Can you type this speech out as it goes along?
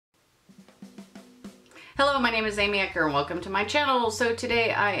Hello, my name is Amy Ecker and welcome to my channel. So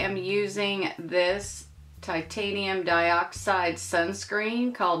today I am using this titanium dioxide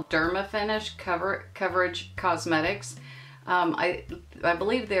sunscreen called Dermafinish Coverage Cosmetics. I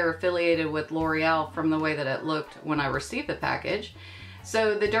believe they're affiliated with L'Oreal from the way that it looked when I received the package.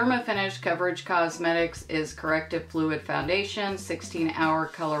 So the Dermafinish Coverage Cosmetics is corrective fluid foundation, 16-hour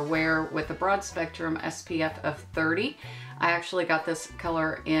color wear with a broad spectrum SPF of 30. I actually got this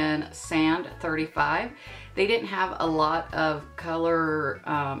color in Sand 35. They didn't have a lot of color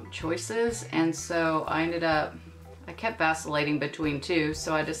choices, and so I kept vacillating between two,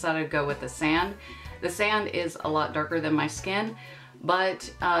 so I decided to go with the Sand. The Sand is a lot darker than my skin, but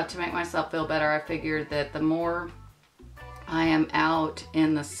to make myself feel better, I figured that the more I am out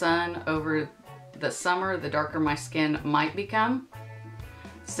in the sun over the summer, the darker my skin might become.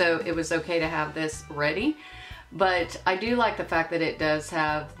 So it was okay to have this ready. But I do like the fact that it does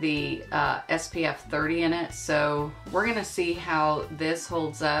have the SPF 30 in it, so we're gonna see how this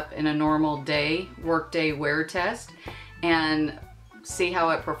holds up in a normal day, workday wear test, and see how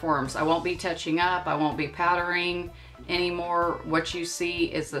it performs. I won't be touching up, I won't be powdering anymore. What you see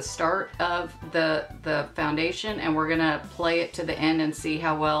is the start of the foundation, and we're gonna play it to the end and see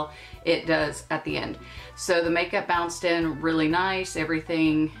how well it does at the end. So the makeup bounced in really nice,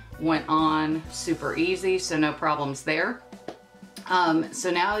 everything went on super easy, so no problems there. So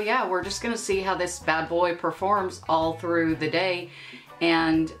now, yeah, we're just gonna see how this bad boy performs all through the day,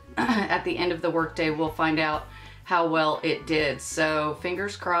 and at the end of the workday we'll find out how well it did. So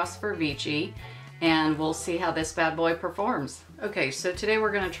fingers crossed for Vichy, and we'll see how this bad boy performs. Okay, so today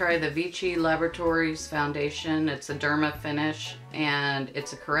we're gonna try the Vichy Laboratories foundation. It's a Dermafinish, and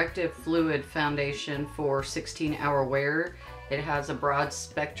it's a corrective fluid foundation for 16-hour wear. It has a broad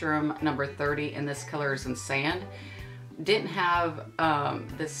spectrum number 30, and this color is in Sand. Didn't have,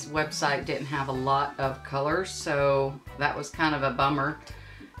 this website didn't have a lot of colors, so that was kind of a bummer.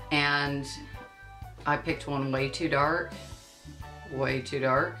 And I picked one way too dark, way too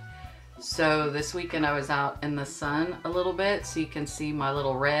dark. So this weekend I was out in the sun a little bit, so you can see my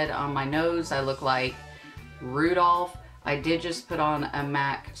little red on my nose. I look like Rudolph. I did just put on a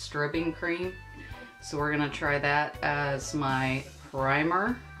MAC strobing cream. So we're gonna try that as my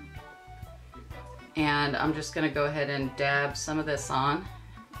primer. And I'm just gonna go ahead and dab some of this on,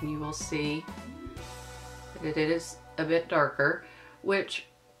 and you will see that it is a bit darker, which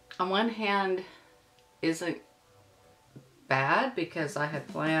on one hand isn't bad because I had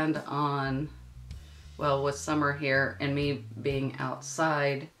planned on, well, with summer here and me being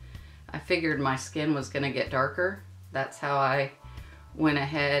outside, I figured my skin was gonna get darker. That's how I went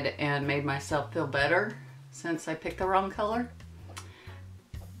ahead and made myself feel better since I picked the wrong color.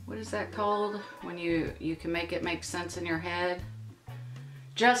 What is that called when you can make it make sense in your head?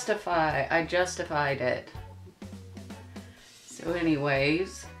 Justify. I justified it. So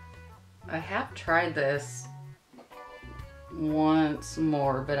anyways, I have tried this once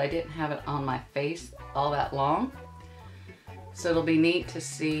more, but I didn't have it on my face all that long. So it'll be neat to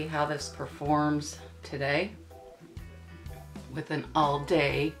see how this performs today with an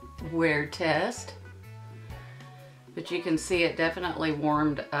all-day wear test. But you can see it definitely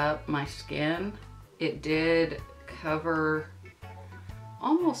warmed up my skin. It did cover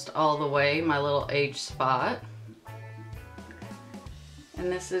almost all the way my little age spot.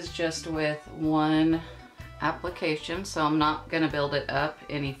 And this is just with one application, so I'm not gonna build it up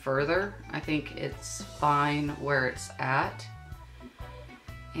any further. I think it's fine where it's at.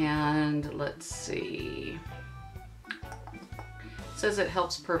 And let's see. It says it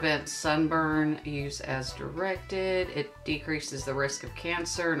helps prevent sunburn, use as directed. It decreases the risk of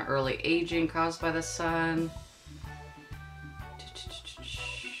cancer and early aging caused by the sun.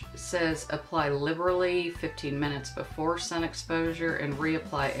 It says apply liberally 15 minutes before sun exposure and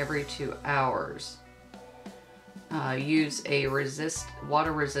reapply every 2 hours. Use a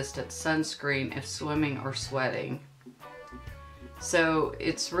water-resistant sunscreen if swimming or sweating. So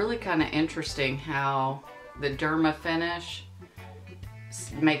it's really kind of interesting how the Dermafinish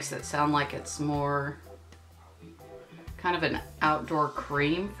makes it sound like it's more kind of an outdoor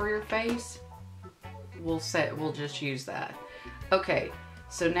cream for your face. We'll just use that. Okay,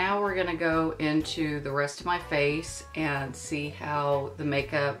 so now we're gonna go into the rest of my face and see how the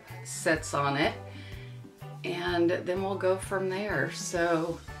makeup sets on it, and then we'll go from there.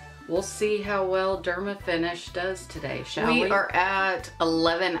 So we'll see how well Dermafinish does today, shall we? We are at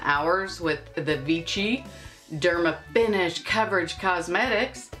 11 hours with the Vichy Dermafinish Coverage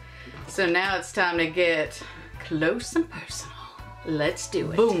Cosmetics. So now it's time to get close and personal. Let's do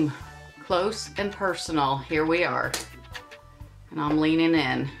it. Boom. Close and personal. Here we are. And I'm leaning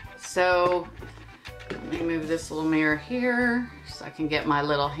in. So Let me move this little mirror here so I can get my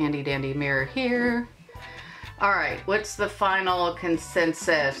little handy dandy mirror here. All right, what's the final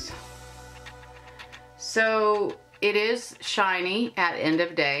consensus? So it is shiny at end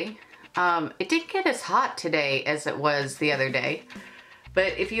of day. It didn't get as hot today as it was the other day,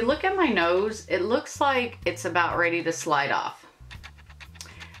 but if you look at my nose, it looks like it's about ready to slide off.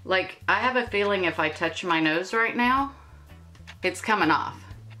 Like, I have a feeling if I touch my nose right now, it's coming off.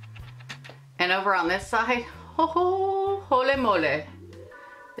 And over on this side, oh, holy moly.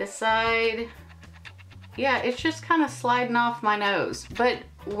 This side, yeah, it's just kind of sliding off my nose, but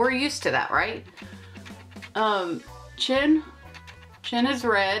we're used to that, right? Chin is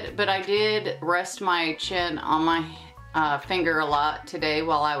red, but I did rest my chin on my finger a lot today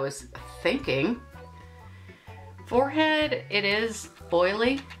while I was thinking. Forehead, it is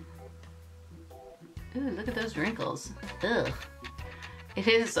oily. Ooh, look at those wrinkles. Ugh. It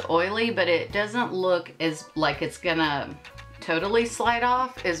is oily, but it doesn't look as like it's gonna totally slide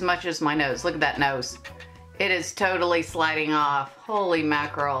off as much as my nose. Look at that nose. It is totally sliding off. Holy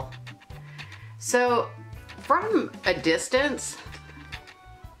mackerel. So from a distance,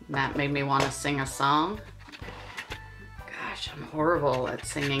 that made me want to sing a song. Gosh, I'm horrible at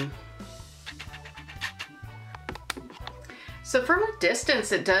singing. So from a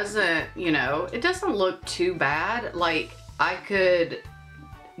distance, it doesn't, you know, it doesn't look too bad. Like, I could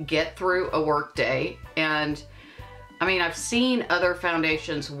get through a work day, and I mean, I've seen other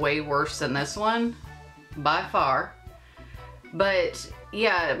foundations way worse than this one, by far. But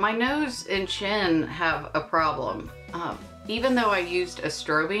yeah, my nose and chin have a problem. Even though I used a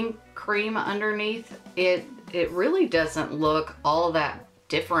strobing cream underneath, it really doesn't look all that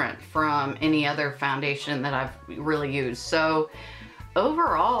different from any other foundation that I've really used. So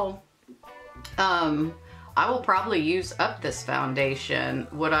overall, I will probably use up this foundation.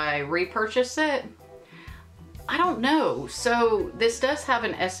 Would I repurchase it? I don't know. So this does have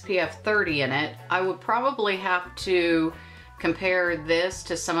an SPF 30 in it. I would probably have to compare this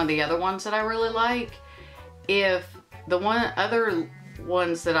to some of the other ones that I really like. If the other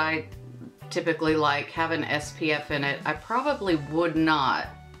ones that I typically like have an SPF in it, I probably would not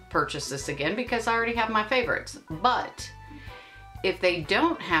purchase this again because I already have my favorites. But if they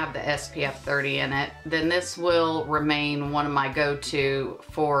don't have the SPF 30 in it, then this will remain one of my go-to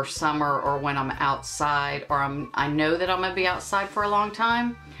for summer or when I'm outside, or I know that I'm gonna be outside for a long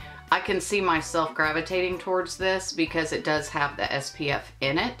time. I can see myself gravitating towards this because it does have the SPF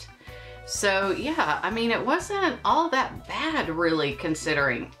in it. So yeah, I mean, it wasn't all that bad really,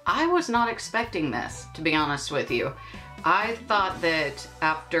 considering. I was not expecting this, to be honest with you. I thought that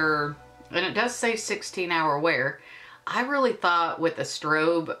after, and it does say 16-hour wear, I really thought with a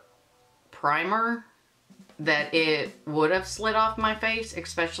strobe primer that it would have slid off my face,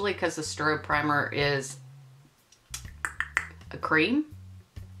 especially because the strobe primer is a cream.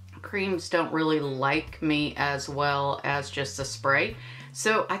 Creams don't really like me as well as just a spray.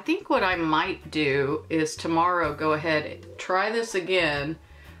 So I think what I might do is tomorrow go ahead and try this again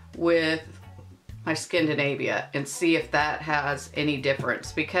with my Scandinavia and see if that has any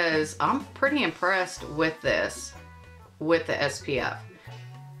difference, because I'm pretty impressed with this, with the SPF.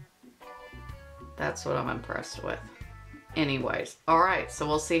 That's what I'm impressed with. Anyways, alright, so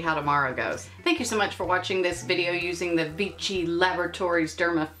we'll see how tomorrow goes. Thank you so much for watching this video using the VICHY Laboratories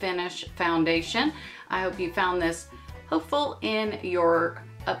Derma Finish Foundation. I hope you found this helpful in your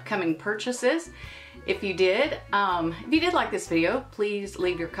upcoming purchases. If you did like this video, please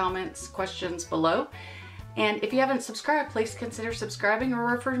leave your comments, questions below. And if you haven't subscribed, please consider subscribing or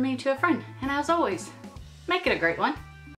refer me to a friend. And as always, make it a great one.